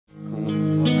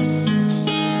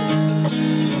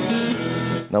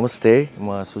नमस्ते,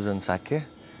 म Sujan Shakya,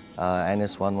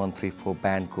 NS 1134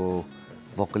 ब्यान्डको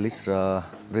vocalist र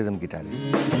रिदम गिटारिस्ट।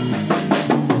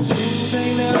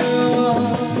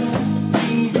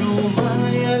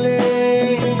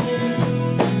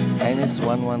 NS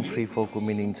 1134 को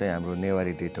मिनिङ चाहिँ हाम्रो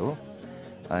नेवारी डेट हो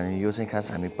अनि यो चाहिँ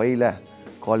खास हामी पहिला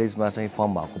कलेजमा चाहिँ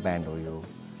फर्म भएको ब्यान्ड हो यो।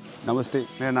 नमस्ते,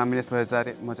 मेरो नाम मुनेश्वर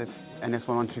यादव, म चाहिँ NS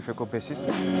 1134 को बेसिस।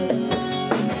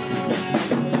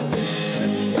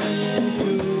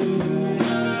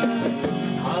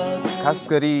 खास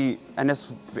गरी NS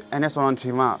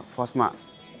 113 मा फर्स्टमा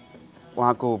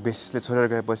उहाँको बेसिसले छोडेर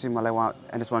गएपछि मलाई उहाँ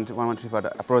NS 113 बाट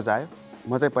अप्रोच आयो।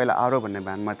 म चाहिँ पहिला आरो भन्ने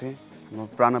ब्यान्डमा थिएँ, म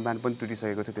पुरानो ब्यान्ड पनि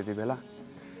टुटिसकेको थियो त्यति बेला।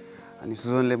 अनि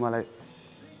सुजनले मलाई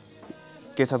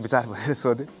के छ विचार भनेर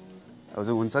सोध्यो,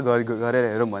 हजुर हुन्छ गरेर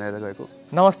हेरौँ भनेर गएको।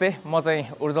 नमस्ते, म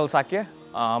चाहिँ उर्जल साक्य,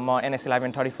 म NS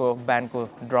 1134 ब्यान्डको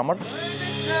ड्रमर।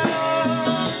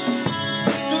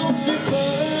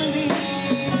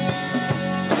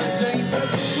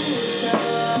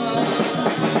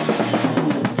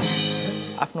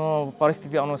 आफ्नो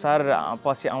परिस्थिति अनुसार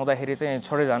पछि आउँदाखेरि चाहिँ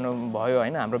छोडेर जानु भयो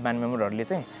हैन हाम्रो ब्यान्ड मेम्बरहरूले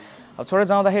चाहिँ। अब छोडेर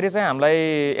जाँदाखेरि चाहिँ हामीलाई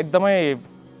एकदमै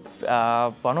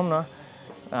भनौँ न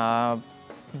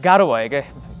गाह्रो भयो के।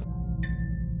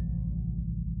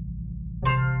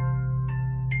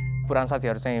 पुरानो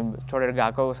साथीहरू चाहिँ छोडेर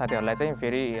गएको साथीहरूलाई चाहिँ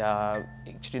फेरि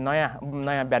एकचोटि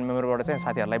नयाँ ब्यान्ड मेम्बरबाट चाहिँ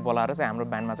साथीहरूलाई बोलाएर चाहिँ हाम्रो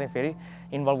ब्यान्डमा चाहिँ फेरि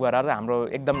इन्भल्भ गराएर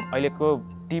हाम्रो एकदम अहिलेको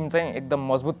टिम चाहिँ एकदम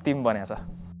मजबुत टिम बनेको छ।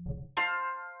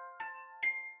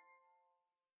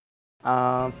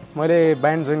 मैले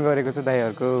ब्यान्ड जोइन गरेको चाहिँ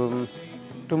दाइहरूको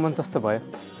 2 मन्थ जस्तो भयो।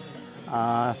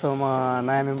 सो म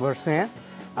नयाँ मेम्बर छु यहाँ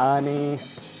अनि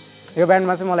यो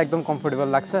ब्यान्डमा चाहिँ मलाई एकदम कम्फोर्टेबल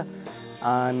लाग्छ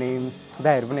अनि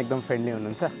दाइहरू पनि एकदम फ्रेन्डली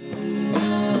हुनुहुन्छ।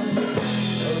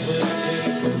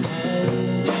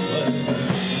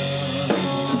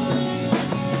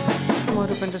 म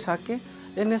रूपेन्द्र साक्य,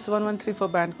 NS 1134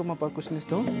 ब्यान्डको म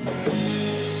पर्कुसनिस्ट हुँ।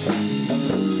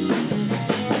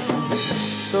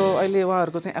 सो अहिले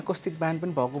उहाँहरूको चाहिँ एकोस्टिक ब्यान्ड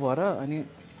पनि भएको भएर अनि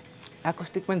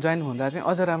एकोस्टिक पनि जोइन हुँदा चाहिँ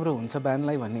अझ राम्रो हुन्छ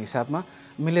ब्यान्डलाई भन्ने हिसाबमा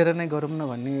मिलेर नै गरौँ न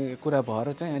भन्ने कुरा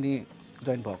भएर चाहिँ अनि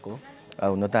जोइन भएको हो।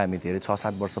 हुन त हामी धेरै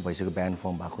 6-7 वर्ष भइसक्यो ब्यान्ड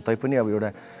फर्म भएको, तैपनि अब एउटा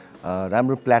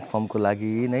राम्रो प्लेटफर्मको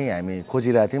लागि नै हामी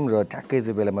खोजिरहेको थियौँ र ठ्याक्कै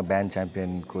त्यो बेलामा ब्यान्ड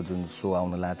च्याम्पियनको जुन सो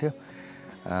आउन लाग्थ्यो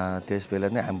त्यस बेला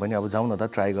नै हामी पनि अब जाउँ न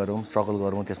त ट्राई गरौँ, स्ट्रगल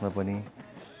गरौँ त्यसमा पनि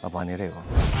भनेरै हो।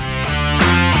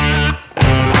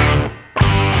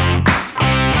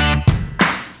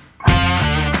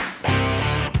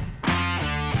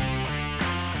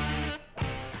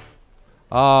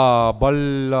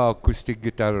 बल्ल acoustic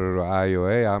guitar आयो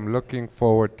है। I'm looking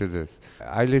forward to this.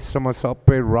 अहिलेसम्म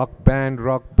सबै rock band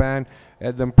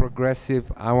एकदम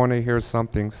progressive. I want to hear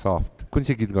something soft. कुन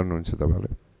चाहिँ गीत गर्नुहुन्छ तपाईले?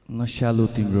 नसालु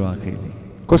तिम्रो हराइले।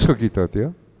 कसको गीत हो त्यो?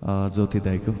 ज्योति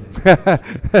दाइको।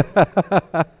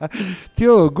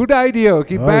 त्यो गुड आइडिया हो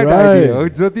कि ब्याड आइडिया हो?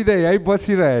 ज्योति दाइ यही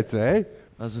बसिरहेछ है।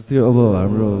 हजुर त्यो अब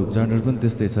हाम्रो जनर पनि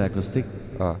त्यस्तै छ acoustic।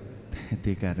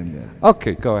 त्यही कारणले।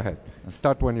 Okay, go ahead.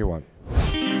 Start when you want.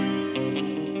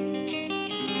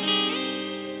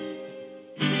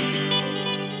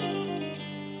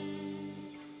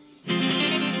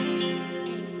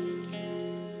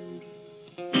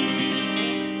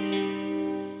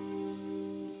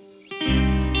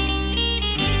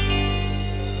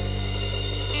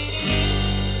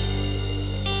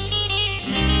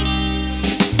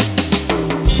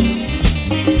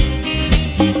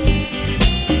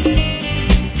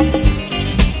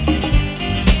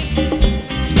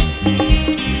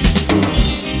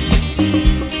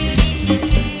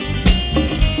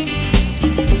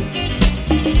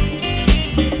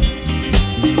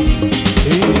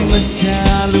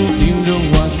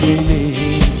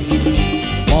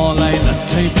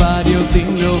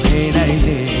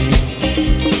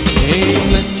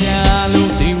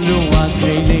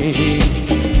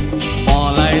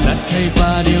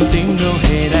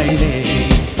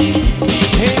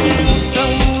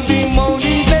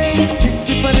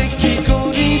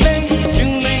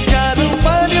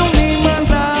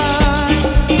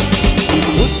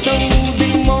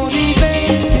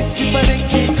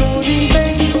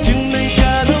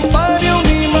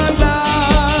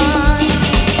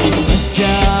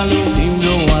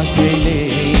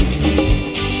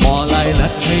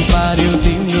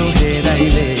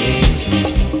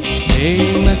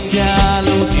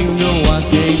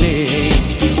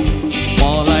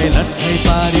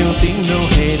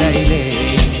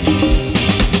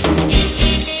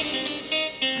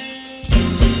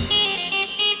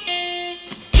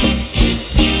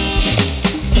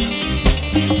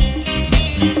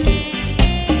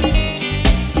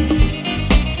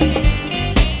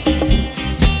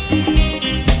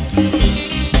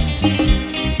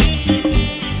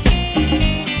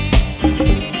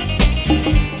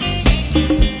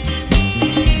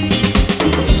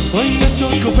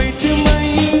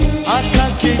 भेटमै आँखा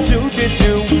के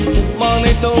झुकेथ्यौ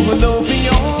मनै त होलो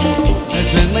थियो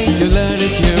नजरमै त्यो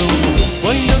लड्थ्यौ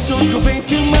पहिलो चोटको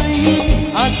भेटमै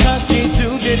आँखा के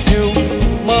झुकेथ्यौ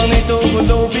मनै त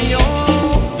होलो थियो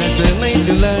नजरमै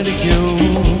त्यो लड्थ्यौ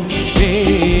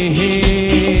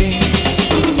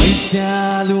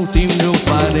पैसालु तिम्रो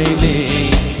पारैले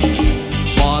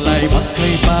मलाई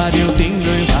भक्कै पार्यो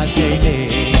तिम्रो भाकैले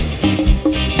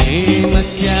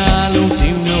नस्यालु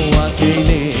तिम्रो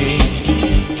आँखैले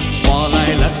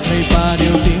मलाई लट्ठै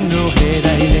पार्यो तिम्रो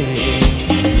हेराइले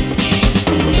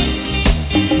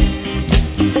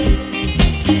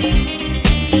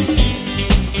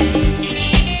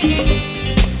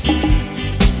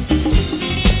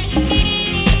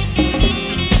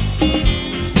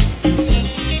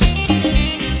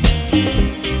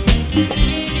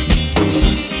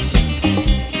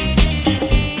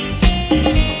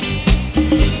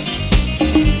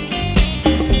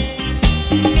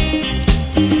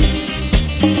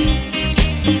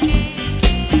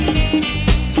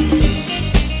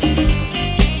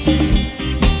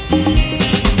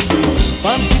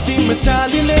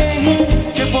चालीले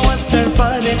के पो असर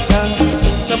पारेछ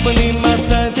सपनीमा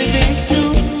सधैँ देख्छु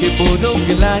के पो रोग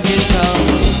लागेछ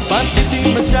पार्टी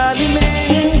तिम्रो चालीले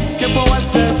के पो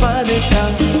असर पारेछ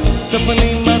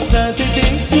सपनीमा सधैँ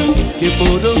देख्छु के पो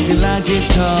रोग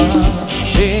लागेछ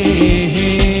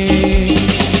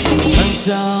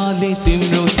संसारले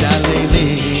तिम्रो चालैले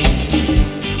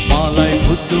मलाई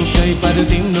भुत्तुकै पार्यो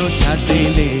तिम्रो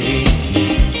छाटैले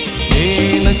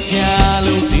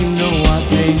नस्यालु तिम्रो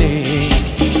आँखैले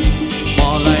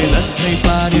मलाई लट्ठै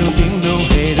पार्यो तिम्रो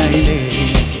हेराइले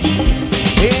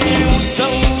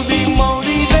उतौली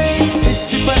मौरीले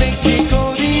सिपरेकी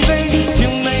कोरीले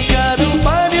जिउनै गाह्रो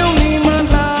पार्यो नि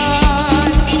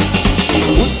मलाई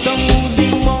उतौली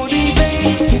मौरीले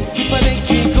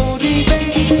सिपरेकी कोरीले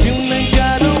जिउनै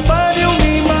गाह्रो पार्यो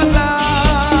नि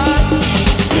मलाई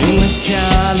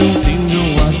नस्यालु तिम्रो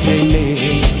आँखैले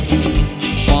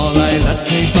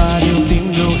लट्ठै पार्यो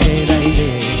तिम्रो हेराइले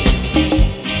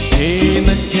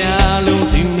नस्यालु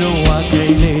तिम्रो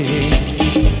आँखैले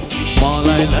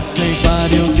मलाई लट्ठै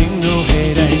पार्यो तिम्रो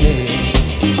हेराइले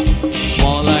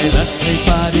मलाई लट्ठै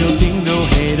पार्यो तिम्रो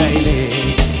हेराइले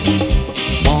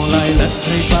मलाई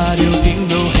लट्ठै पार्यो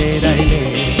तिम्रो हेराइले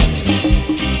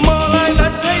मलाई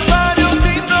लट्ठै पार्यो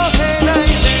तिम्रो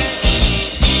हेराइले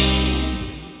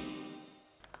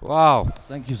Wow.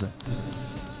 Thank you, sir.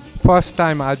 First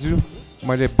time आजु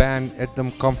मैले ब्यान्ड एकदम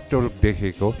कम्फर्टेबल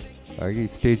देखेको है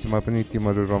स्टेजमा पनि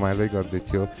तिमीहरू रमाइलो गर्दै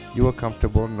थियो यु वर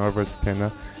कम्फर्टेबल नर्भस थिएन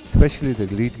specially the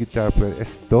lead guitar player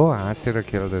यस्तो हाँसेर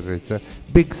खेल्दो रहेछ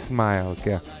बिग स्माइल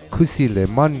क्या खुसीले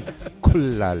मन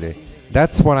खुल्लाले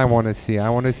that's what I want to see I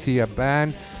want to see a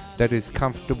band that is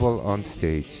comfortable on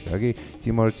stage हगि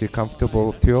तिमीहरू चाहिँ कम्फर्टेबल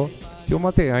थियो त्यो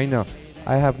मात्रै होइन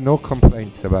I have no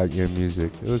कम्प्लेन्ट्स about your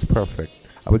music it was perfect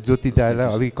अब ज्योति दाइलाई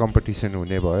अलिक कम्पिटिसन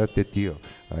हुने भयो त्यति हो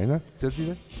होइन ज्योति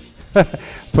दाइ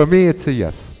for me it's a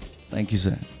yes Thank you,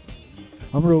 sir.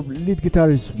 Our lead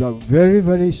guitarist very,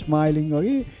 very smiling.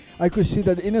 I could see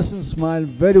that innocent smile,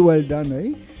 very well done.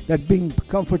 That being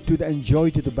comfort to the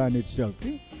enjoy to the band itself.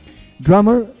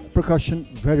 Drummer, percussion,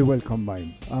 very well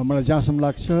combined. मलाई जहाँसम्म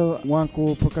लाग्छ उहाँको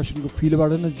percussionको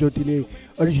फिलबाट नै ज्योतिले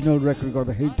original record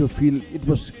गर्दाखेरि त्यो feel it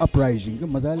was uprising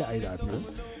मजाले आइरहेको थियो.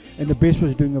 And the bass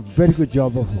was doing a very good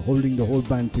job of holding the whole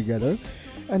band together.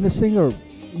 And the singer,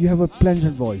 you have a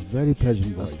pleasant voice, very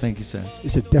pleasant voice. Thank you, sir.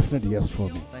 It's a definite yes for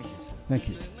me. Thank you, sir. Thank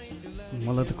you.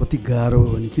 मलाई त कति गाह्रो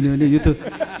हो नि किनभने यो त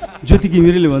ज्योति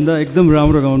घिमिरेले भन्दा एकदम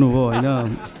राम्रो गाउनु भयो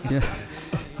होइन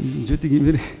ज्योति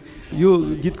घिमिरे यो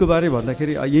गीतको बारे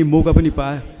भन्दाखेरि यही मौका पनि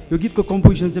पाएँ यो गीतको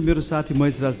कम्पोजिसन चाहिँ मेरो साथी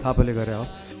महेशराज थापाले गरे हो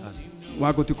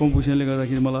उहाँको त्यो कम्पोजिसनले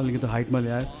गर्दाखेरि मलाई अलिकति हाइटमा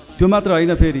ल्यायो त्यो मात्र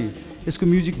होइन फेरि यसको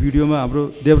म्युजिक भिडियोमा हाम्रो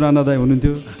देवराना दाई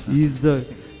हुनुहुन्थ्यो हि इज द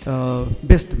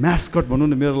बेस्ट म्यास्कट भनौँ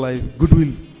न मेरो लागि गुडविल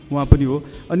उहाँ पनि हो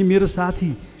अनि मेरो साथी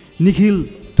निखिल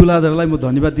तुलाधरलाई म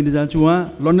धन्यवाद दिन चाहन्छु उहाँ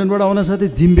लन्डनबाट आउन साथै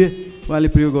जिम्बे उहाँले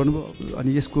प्रयोग गर्नुभयो अनि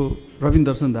यसको रविन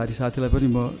दर्शनधारी साथीलाई पनि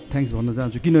म थ्याङ्क्स भन्न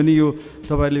चाहन्छु किनभने यो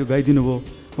तपाईँहरूले यो गाइदिनु भयो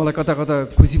मलाई कता कता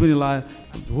खुसी पनि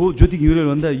लाग्यो हो ज्योति घिमिरे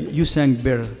भन्दा you स्याङ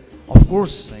better of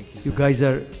course you guys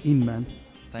are in man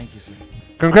Thank you, sir.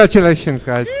 Congratulations,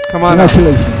 guys. Come on up.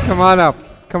 Come on up.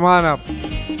 Come on up.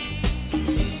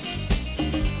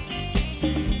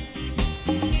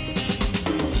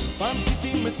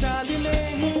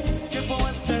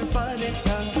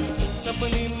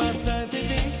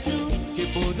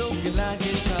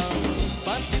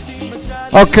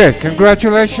 Okay,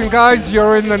 congratulations, guys.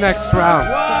 You're in the next round.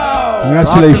 Wow.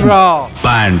 Congratulations.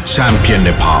 Band Champion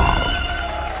Nepal.